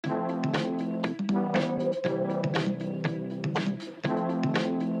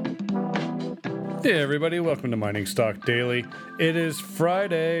Hey everybody, welcome to Mining Stock Daily. It is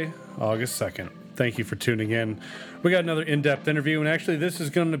Friday, August 2nd. Thank you for tuning in. We got another in-depth interview, and actually this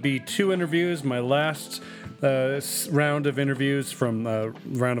is going to be two interviews. My last round of interviews from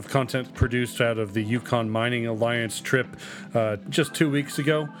round of content produced out of the Yukon Mining Alliance trip just 2 weeks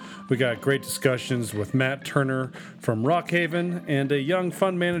ago. We got great discussions with Matt Turner from Rockhaven and a young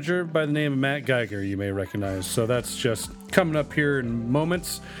fund manager by the name of Matt Geiger you may recognize. So that's just coming up here in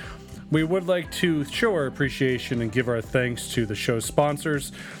moments. We would like to show our appreciation and give our thanks to the show's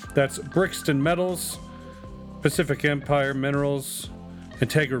sponsors. That's Brixton Metals, Pacific Empire Minerals,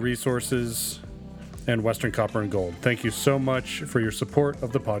 Integra Resources, and Western Copper and Gold. Thank you so much for your support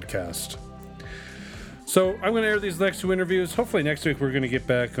of the podcast. So I'm going to air these next two interviews. Hopefully next week we're going to get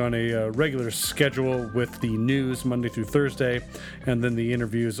back on a regular schedule with the news Monday through Thursday, and then the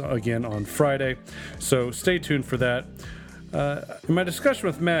interviews again on Friday. So stay tuned for that. In my discussion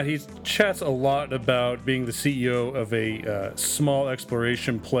with Matt, he chats a lot about being the CEO of a small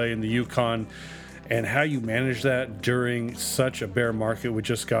exploration play in the Yukon and how you manage that during such a bear market we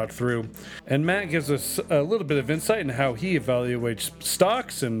just got through. And Matt gives us a little bit of insight into how he evaluates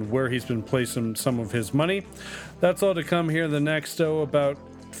stocks and where he's been placing some of his money. That's all to come here in the next, about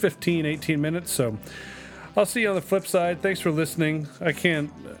 15, 18 minutes. So I'll see you on the flip side. Thanks for listening. I can't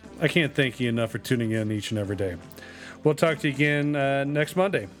thank you enough for tuning in each and every day. We'll talk to you again next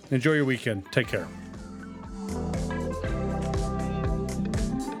Monday. Enjoy your weekend. Take care.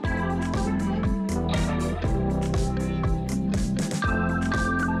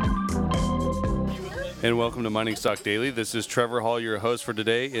 And welcome to Mining Stock Daily. This is Trevor Hall, your host for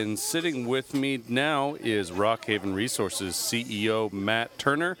today. And sitting with me now is Rockhaven Resources CEO Matt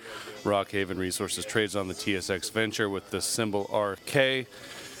Turner. Rockhaven Resources trades on the TSX Venture with the symbol RK.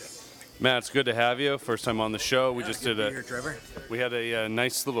 Matt, it's good to have you. First time on the show. We just did we had a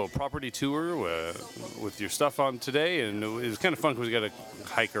nice little property tour with your stuff on today, and it was kind of fun because we got to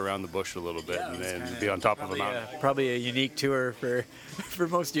hike around the bush a little bit and be on top of a mountain. Probably a unique tour for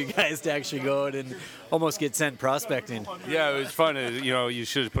most of you guys to actually go out and almost get sent prospecting. Yeah, it was fun. You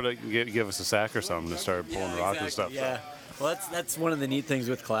should give us a sack or something to start pulling rocks and stuff. Yeah. Well, that's one of the neat things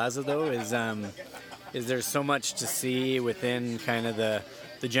with Claza though is there's so much to see within kind of the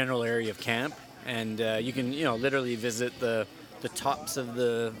general area of camp, and you can literally visit the tops of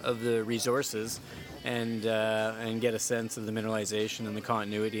the resources and get a sense of the mineralization and the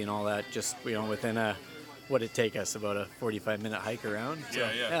continuity and all that just within what it'd take us about a 45-minute hike around. So,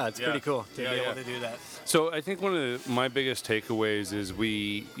 it's pretty cool to be able to do that. So I think one of my biggest takeaways is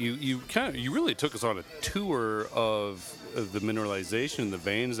you really took us on a tour of the mineralization, the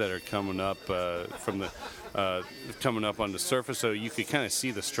veins that are coming up coming up on the surface, so you could kind of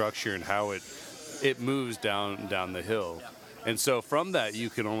see the structure and how it moves down the hill. And so from that, you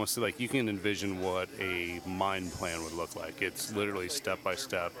can almost you can envision what a mine plan would look like. It's literally step by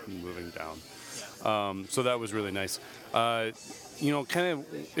step moving down. So that was really nice. For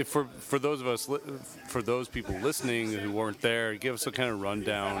those people listening who weren't there, give us a kind of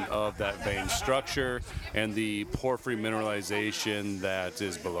rundown of that vein structure and the porphyry mineralization that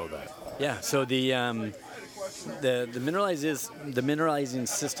is below that. Yeah. So the mineralizing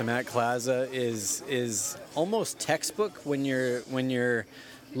system at Claza is almost textbook when you're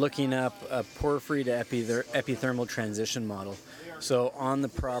looking up a porphyry to epithermal transition model. So on the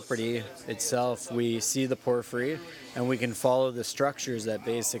property itself, we see the porphyry, and we can follow the structures that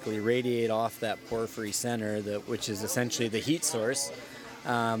basically radiate off that porphyry center, which is essentially the heat source,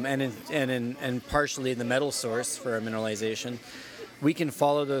 and partially the metal source for our mineralization. We can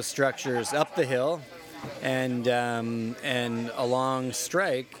follow those structures up the hill and along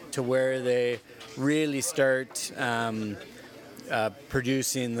strike to where they really start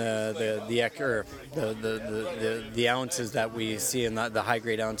producing the ounces that we see in the high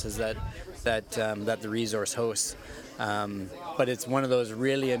grade ounces that the resource hosts. But it's one of those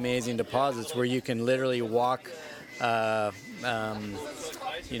really amazing deposits where you can literally walk,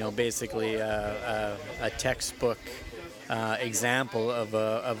 basically a textbook example of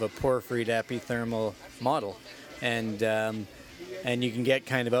a porphyry to epithermal model, and you can get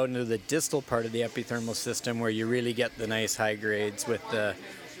kind of out into the distal part of the epithermal system where you really get the nice high grades with the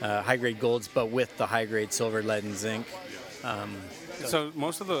high grade golds, but with the high grade silver, lead, and zinc. So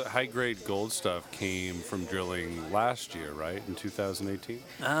most of the high grade gold stuff came from drilling last year, right? In 2018.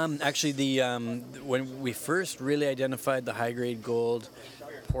 Actually, when we first really identified the high grade gold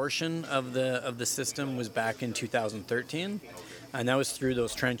portion of the system was back in 2013. And that was through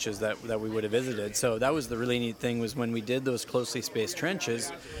those trenches that we would have visited. So that was the really neat thing, was when we did those closely spaced trenches,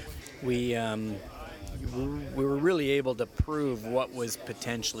 we we were really able to prove what was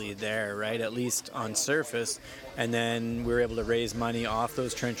potentially there, right? At least on surface. And then we were able to raise money off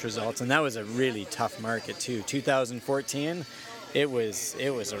those trench results. And that was a really tough market too. 2014, it was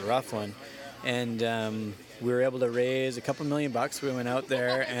a rough one. And we were able to raise a couple $1 million. We went out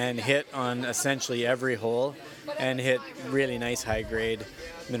there and hit on essentially every hole and hit really nice high grade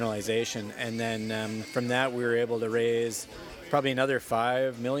mineralization. And then from that, we were able to raise probably another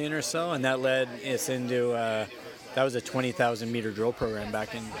 5 million or so, and that led us into that was a 20,000 meter drill program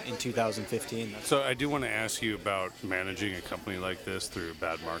back in 2015. So I do want to ask you about managing a company like this through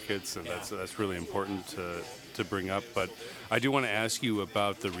bad markets, and that's really important to bring up. But I do want to ask you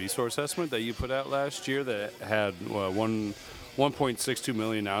about the resource estimate that you put out last year that had 1.62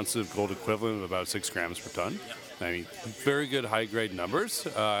 million ounces of gold equivalent of about 6 grams per ton. I mean, very good high grade numbers.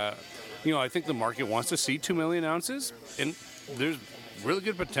 I think the market wants to see 2 million ounces, and there's really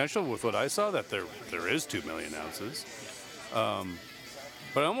good potential with what I saw that there is 2 million ounces.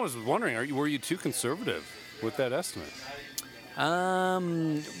 But I was wondering, were you too conservative with that estimate?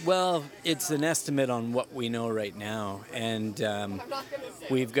 Well, it's an estimate on what we know right now, and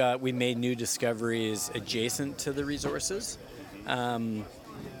we made new discoveries adjacent to the resources,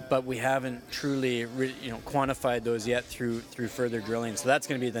 but we haven't truly quantified those yet through further drilling. So that's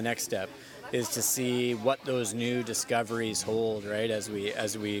going to be the next step, is to see what those new discoveries hold, right, as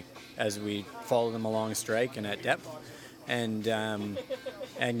we follow them along strike and at depth. And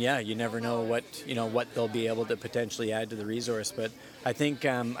yeah, you never know what they'll be able to potentially add to the resource. But I think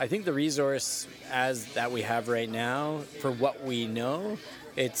the resource as that we have right now, for what we know,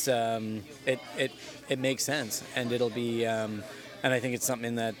 it makes sense, and it'll be. And I think it's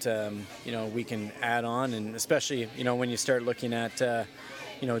something that we can add on, and especially when you start looking at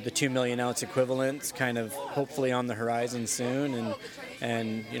the 2 million ounce equivalents kind of hopefully on the horizon soon,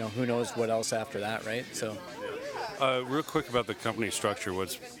 and who knows what else after that, right? So. Real quick about the company structure,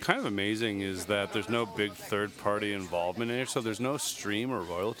 what's kind of amazing is that there's no big third-party involvement in it, so there's no stream or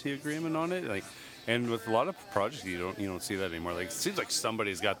royalty agreement on it. And with a lot of projects, you don't see that anymore. It seems like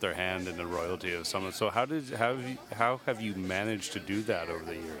somebody's got their hand in the royalty of someone. So how have you managed to do that over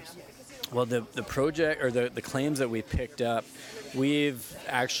the years? Well, the project, or the claims that we picked up, we've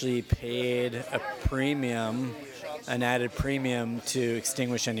actually paid a premium, an added premium, to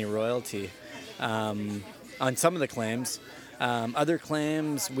extinguish any royalty. On some of the claims. Other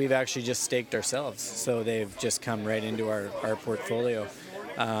claims we've actually just staked ourselves, so they've just come right into our portfolio.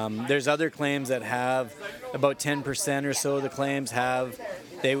 There's other claims that have about 10% or so of the claims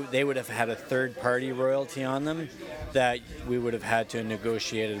they would have had a third-party royalty on them that we would have had to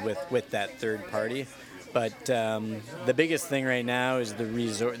negotiate with that third party. But the biggest thing right now is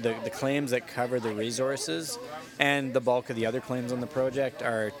the claims that cover the resources, and the bulk of the other claims on the project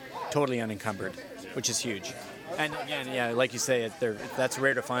are totally unencumbered, which is huge. And again, yeah, like you say, that's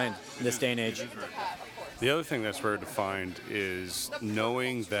rare to find in this day and age. The other thing that's rare to find is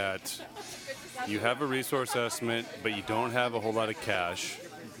knowing that you have a resource estimate, but you don't have a whole lot of cash,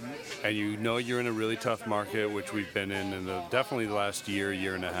 and you're in a really tough market, which we've been in definitely the last year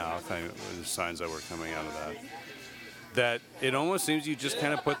and a half. There's signs that we're coming out of that. That it almost seems you just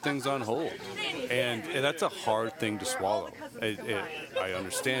kind of put things on hold, and that's a hard thing to swallow. I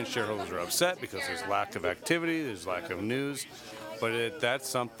understand shareholders are upset because there's lack of activity, there's lack of news, but that's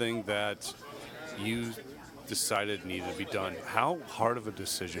something that you decided needed to be done. How hard of a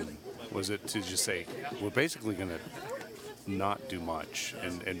decision was it to just say, we're basically going to not do much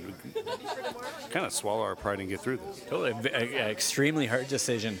and kind of swallow our pride and get through this? Totally, an extremely hard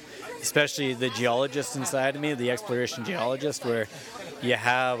decision, especially the geologist inside of me, the exploration geologist, where you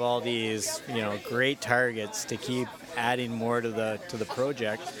have all these great targets to keep adding more to the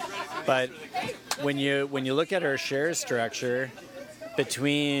project. But when you look at our share structure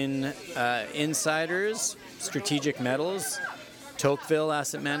between insiders, Strategic Metals, Tocqueville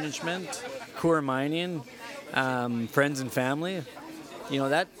Asset Management, Coeur Mining, friends and family,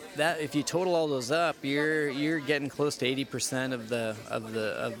 that if you total all those up, you're getting close to 80% of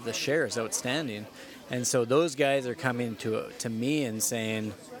the shares outstanding. And so those guys are coming to me and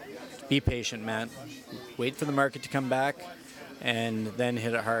saying, be patient, Matt. Wait for the market to come back, and then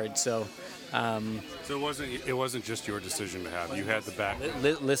hit it hard. So it wasn't just your decision to have. You had the back.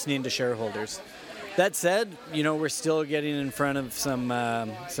 Listening to shareholders. That said, we're still getting in front of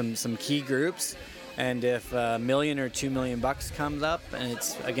some key groups, and if $1 million or $2 million comes up, and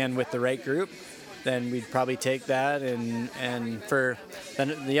it's again with the right group, then we'd probably take that. And for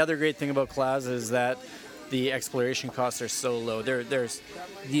then the other great thing about Claza is that the exploration costs are so low. There's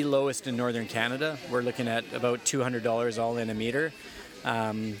the lowest in northern Canada. We're looking at about $200 all in a meter.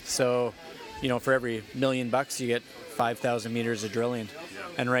 So for every $1,000,000 you get 5,000 meters of drilling.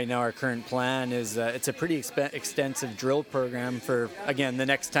 And right now our current plan is it's a pretty extensive drill program for, again, the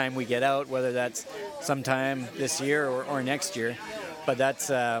next time we get out, whether that's sometime this year or next year. But that's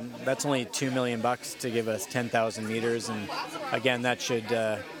only $2 million to give us 10,000 meters, and again, that should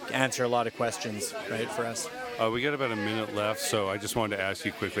answer a lot of questions, right, for us. We got about a minute left, so I just wanted to ask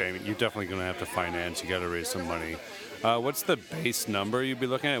you quickly. I mean, you're definitely going to have to finance. You got to raise some money. What's the base number you'd be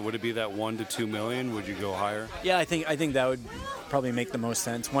looking at? Would it be that $1 to $2 million? Would you go higher? Yeah, I think that would probably make the most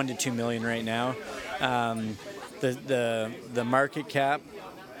sense. $1 to $2 million right now. The market cap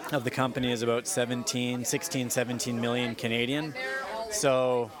of the company is about 16, 17 million Canadian.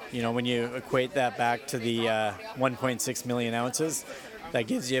 So, when you equate that back to the 1.6 million ounces, that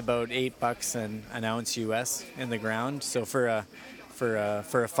gives you about $8 an ounce US in the ground. So for a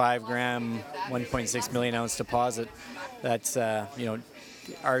 5 gram, 1.6 million ounce deposit, that's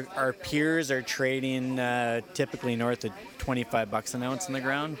our peers are trading typically north of $25 an ounce in the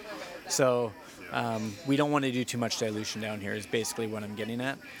ground. So we don't want to do too much dilution down here. Is basically what I'm getting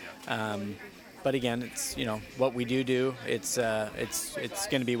at. But again, it's what we do. It's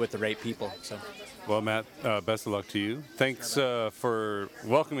going to be with the right people. So. Well, Matt, best of luck to you. Thanks for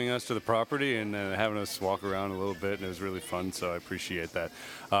welcoming us to the property and having us walk around a little bit. And it was really fun, so I appreciate that.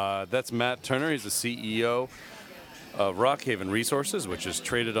 That's Matt Turner. He's the CEO of Rockhaven Resources, which is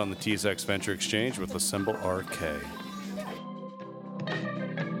traded on the TSX Venture Exchange with the symbol RK.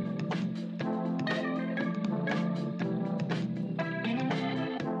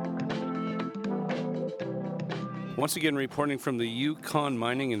 Once again, reporting from the Yukon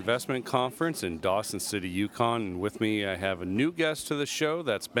Mining Investment Conference in Dawson City, Yukon. And with me, I have a new guest to the show.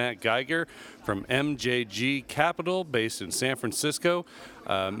 That's Matt Geiger from MJG Capital, based in San Francisco.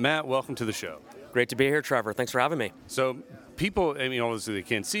 Matt, welcome to the show. Great to be here, Trevor. Thanks for having me. So people, obviously they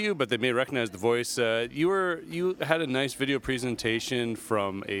can't see you, but they may recognize the voice. You had a nice video presentation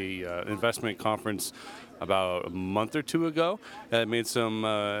from a investment conference about a month or two ago. Made some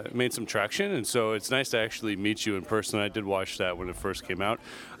traction, and so it's nice to actually meet you in person. I did watch that when it first came out.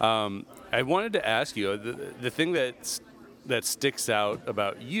 I wanted to ask you, the thing that sticks out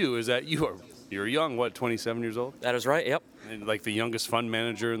about you is that you're young, 27 years old? That is right, yep. And like the youngest fund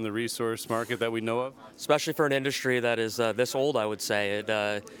manager in the resource market that we know of? Especially for an industry that is this old, I would say.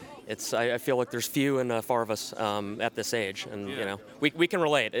 I feel like there's few and far of us at this age, and we can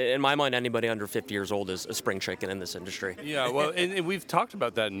relate. In my mind, anybody under 50 years old is a spring chicken in this industry. Yeah, well, and we've talked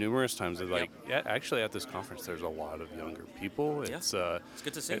about that numerous times. Actually, at this conference, there's a lot of younger people. It's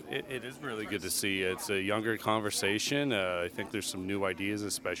good to see. It is really good to see. It's a younger conversation. I think there's some new ideas,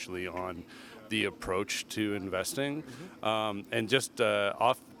 especially on the approach to investing, and just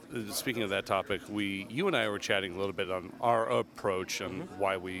speaking of that topic, you and I were chatting a little bit on our approach and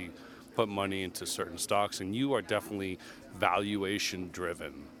why we put money into certain stocks, and you are definitely valuation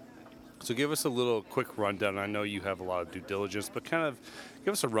driven. So give us a little quick rundown. I know you have a lot of due diligence, but kind of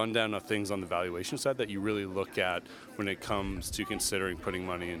give us a rundown of things on the valuation side that you really look at when it comes to considering putting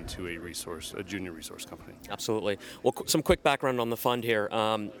money into a junior resource company. Absolutely. Well, some quick background on the fund here.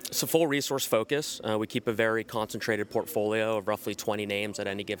 It's a full resource focus. We keep a very concentrated portfolio of roughly 20 names at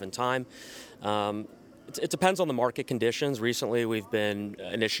any given time. It depends on the market conditions. Recently, we've been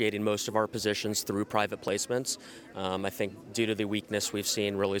initiating most of our positions through private placements. I think due to the weakness we've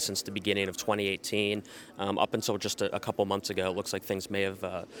seen really since the beginning of 2018, up until just a couple months ago, it looks like things may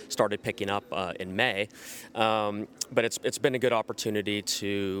have started picking up in May. But it's been a good opportunity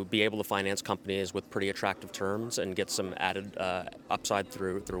to be able to finance companies with pretty attractive terms and get some added upside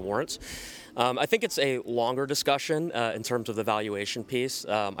through warrants. I think it's a longer discussion in terms of the valuation piece.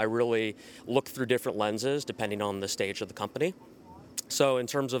 I really look through different lenses depending on the stage of the company. So in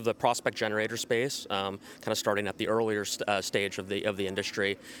terms of the prospect generator space, kind of starting at the earlier stage of the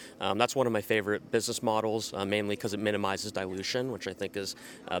industry, that's one of my favorite business models, mainly because it minimizes dilution, which I think is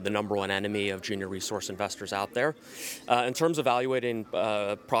the number one enemy of junior resource investors out there. In terms of evaluating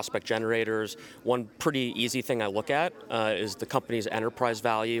prospect generators, one pretty easy thing I look at is the company's enterprise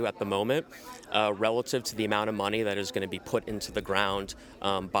value at the moment relative to the amount of money that is going to be put into the ground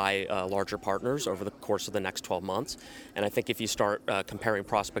by larger partners over the course of the next 12 months. And I think if you start comparing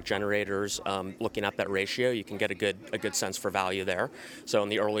prospect generators, looking at that ratio, you can get a good sense for value there. So in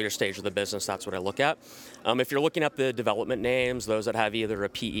the earlier stage of the business, that's what I look at. If you're looking at the development names, those that have either a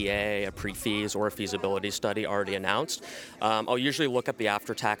PEA, a pre-feas, or a feasibility study already announced, I'll usually look at the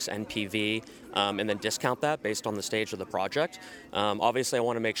after-tax NPV and then discount that based on the stage of the project. Obviously, I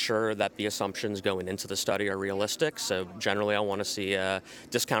want to make sure that the assumptions going into the study are realistic. So generally, I want to see a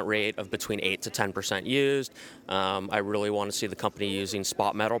discount rate of between 8 to 10% used. I really want to see the company using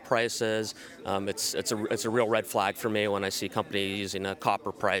spot metal prices. It's a real red flag for me when I see a company using a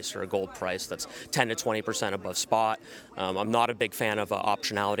copper price or a gold price that's 10 to 20% above spot. I'm not a big fan of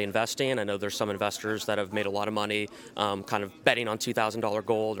optionality investing. I know there's some investors that have made a lot of money kind of betting on $2,000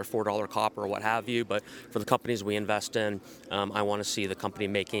 gold or $4 copper or what have you, but for the companies we invest in, I want to see the company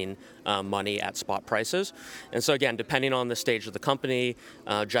making money at spot prices. And so again, depending on the stage of the company,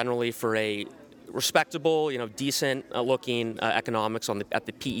 generally for a respectable, decent looking economics at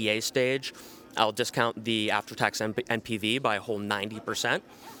the PEA stage, I'll discount the after-tax NPV by a whole 90%,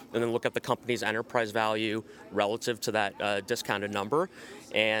 and then look at the company's enterprise value relative to that discounted number.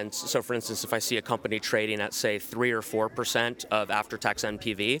 And so, for instance, if I see a company trading at, say, 3 or 4% of after-tax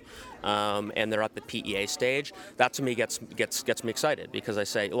NPV, and they're at the PEA stage, that to me gets me excited, because I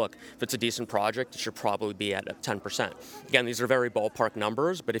say, look, if it's a decent project, it should probably be at 10%. Again, these are very ballpark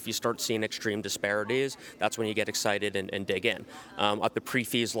numbers, but if you start seeing extreme disparities, that's when you get excited and dig in. At the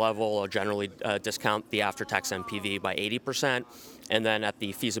pre-fees level, I'll generally discount the after-tax NPV by 80%. And then at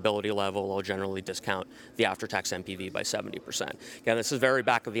the feasibility level, I'll generally discount the after-tax NPV by 70%. Again, this is very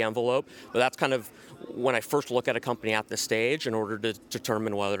back of the envelope, but that's kind of when I first look at a company at this stage in order to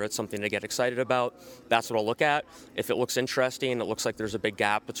determine whether it's something to get excited about. That's what I'll look at. If it looks interesting, it looks like there's a big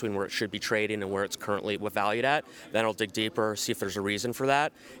gap between where it should be trading and where it's currently valued at, then I'll dig deeper, see if there's a reason for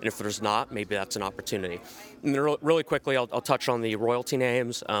that. And if there's not, maybe that's an opportunity. And then really quickly, I'll touch on the royalty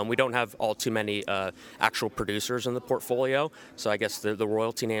names. We don't have all too many actual producers in the portfolio, so I guess the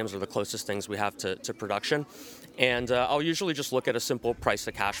royalty names are the closest things we have to production. And I'll usually just look at a simple price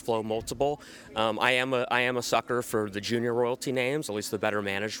to cash flow multiple. I am a sucker for the junior royalty names, at least the better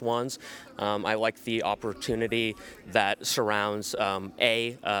managed ones. I like the opportunity that surrounds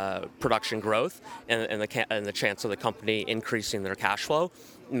production growth and the chance of the company increasing their cash flow.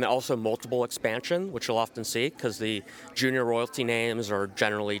 And also multiple expansion, which you'll often see, because the junior royalty names are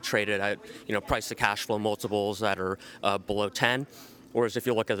generally traded at price to cash flow multiples that are below 10. Whereas if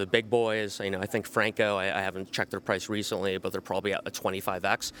you look at the big boys, I think Franco, I haven't checked their price recently, but they're probably at a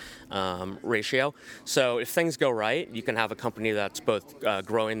 25x ratio. So if things go right, you can have a company that's both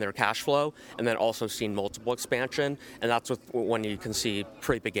growing their cash flow and then also seeing multiple expansion, and that's when you can see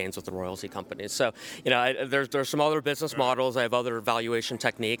pretty big gains with the royalty companies. So there's some other business models. I have other valuation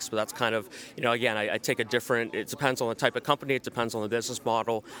techniques, but that's kind of again, I take a different. It depends on the type of company, it depends on the business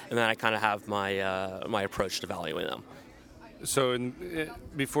model, and then I kind of have my approach to valuing them. So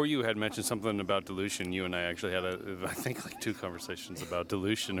before you had mentioned something about dilution, you and I actually had I think like 2 conversations about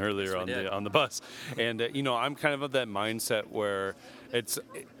dilution earlier on the bus. And I'm kind of that mindset where it's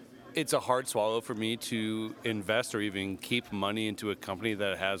a hard swallow for me to invest or even keep money into a company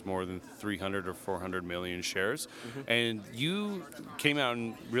that has more than 300 or 400 million shares. Mm-hmm. And you came out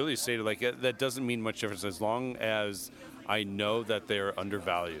and really stated that doesn't mean much difference as long as I know that they're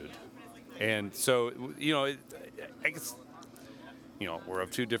undervalued. And so, I guess, we're of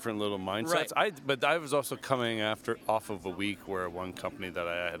 2 different little mindsets. Right. But I was also coming off of a week where one company that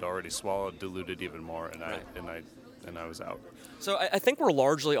I had already swallowed diluted even more, and I was out. So I think we're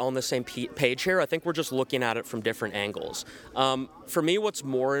largely on the same page here. I think we're just looking at it from different angles. For me, what's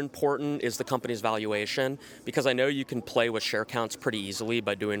more important is the company's valuation, because I know you can play with share counts pretty easily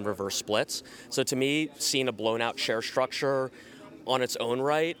by doing reverse splits. So to me, seeing a blown out share structure on its own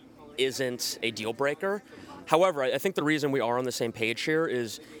right isn't a deal breaker. However, I think the reason we are on the same page here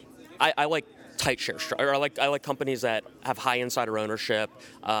is I like tight share structure. I like companies that have high insider ownership,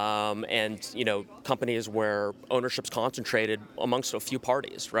 and companies where ownership's concentrated amongst a few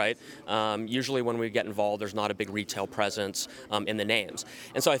parties, right? Usually when we get involved, there's not a big retail presence in the names.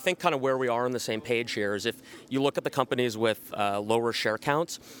 And so I think kind of where we are on the same page here is if you look at the companies with lower share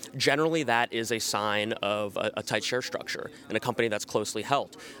counts, generally that is a sign of a tight share structure and a company that's closely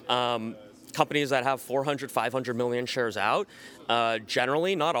held. Companies that have 400, 500 million shares out,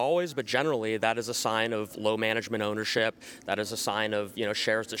 generally, not always, but generally, that is a sign of low management ownership. That is a sign of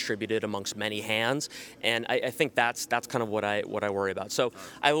shares distributed amongst many hands, and I think that's kind of what I worry about. So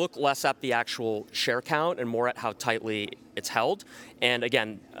I look less at the actual share count and more at how tightly it's held. And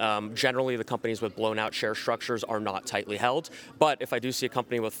again, generally the companies with blown out share structures are not tightly held. But if I do see a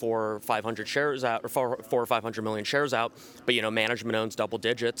company with 400 or 500 shares out, or 400 or 500 million shares out, but management owns double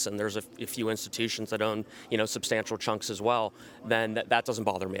digits, and there's a few institutions that own substantial chunks as well, then that doesn't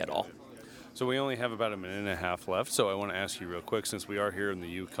bother me at all. So we only have about a minute and a half left, so I want to ask you real quick, since we are here in the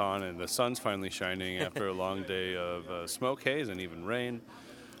Yukon and the sun's finally shining after a long day of smoke haze and even rain,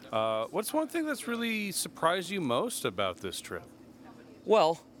 What's one thing that's really surprised you most about this trip?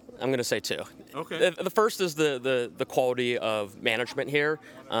 Well, I'm going to say two. Okay. The first is the quality of management here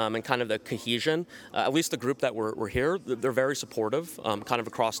and kind of the cohesion. At least the group that we're here, they're very supportive, kind of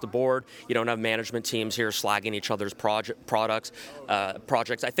across the board. You don't have management teams here slagging each other's projects.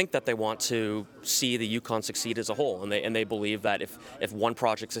 I think that they want to see the Yukon succeed as a whole, and they believe that if one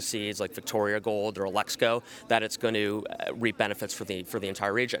project succeeds, like Victoria Gold or Alexco, that it's going to reap benefits for the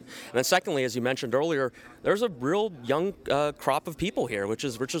entire region. And then secondly, as you mentioned earlier, there's a real young crop of people here, which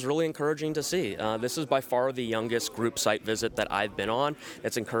is really encouraging to see. This is by far the youngest group site visit that I've been on.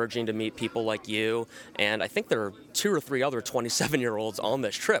 It's encouraging to meet people like you, and I think there are 2 or 3 other 27-year-olds on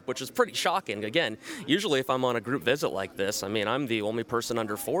this trip, which is pretty shocking. Again, usually if I'm on a group visit like this, I mean, I'm the only person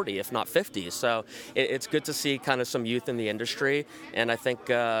under 40, if not 50. So it's good to see kind of some youth in the industry, and I think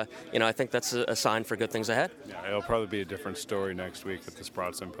I think that's a sign for good things ahead. Yeah, it'll probably be a different story next week at the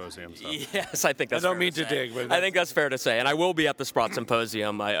Sprott Symposium. So. Yes, I think that's. I don't fair mean to to say. dig, but I think that's fair to say, and I will be at the Sprott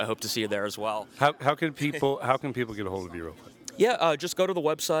Symposium. I hope to see you there as well. How can people get a hold of you real quick? Yeah, just go to the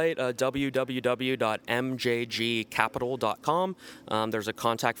website, www.mjgcapital.com. There's a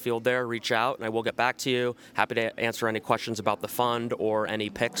contact field there. Reach out, and I will get back to you. Happy to answer any questions about the fund or any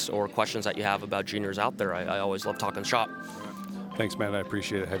picks or questions that you have about juniors out there. I always love talking shop. Thanks, man. I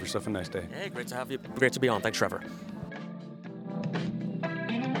appreciate it. Have yourself a nice day. Hey, great to have you. Great to be on. Thanks, Trevor.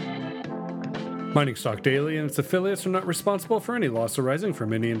 Mining Stock Daily and its affiliates are not responsible for any loss arising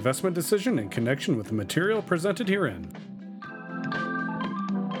from any investment decision in connection with the material presented herein.